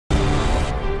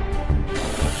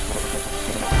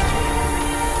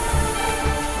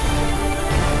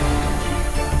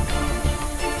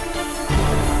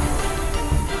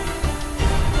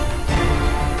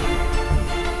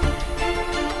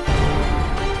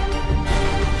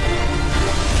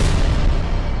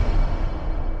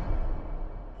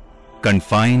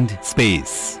Confined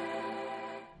space.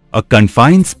 A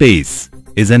confined space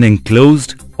is an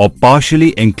enclosed or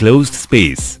partially enclosed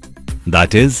space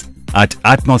that is at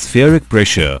atmospheric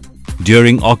pressure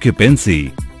during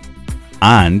occupancy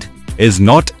and is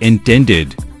not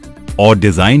intended or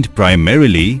designed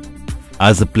primarily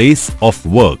as a place of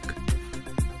work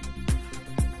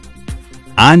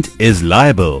and is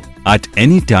liable at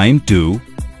any time to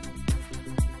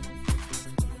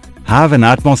have an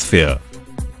atmosphere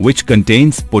which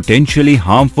contains potentially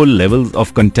harmful levels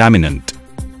of contaminant,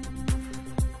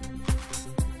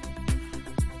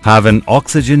 have an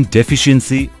oxygen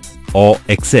deficiency or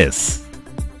excess,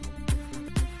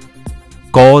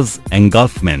 cause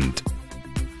engulfment,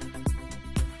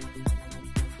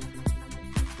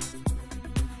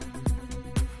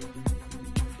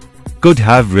 could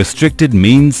have restricted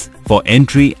means for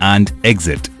entry and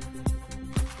exit.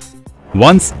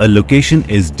 Once a location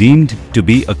is deemed to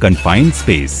be a confined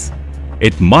space,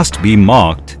 it must be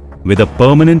marked with a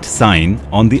permanent sign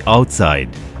on the outside.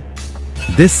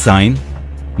 This sign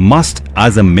must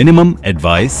as a minimum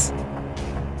advise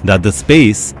that the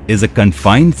space is a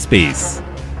confined space,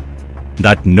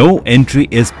 that no entry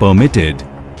is permitted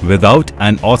without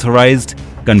an authorized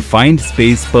confined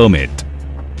space permit.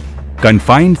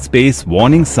 Confined space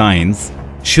warning signs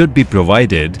should be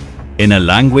provided in a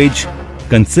language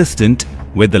consistent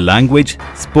with the language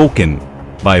spoken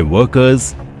by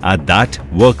workers at that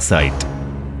worksite.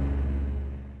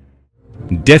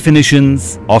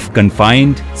 Definitions of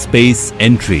confined space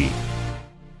entry.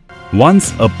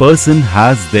 Once a person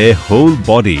has their whole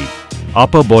body,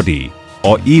 upper body,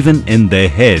 or even in their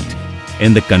head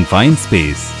in the confined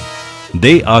space,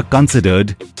 they are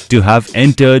considered to have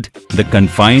entered the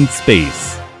confined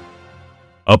space.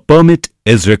 A permit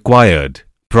is required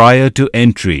prior to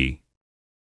entry.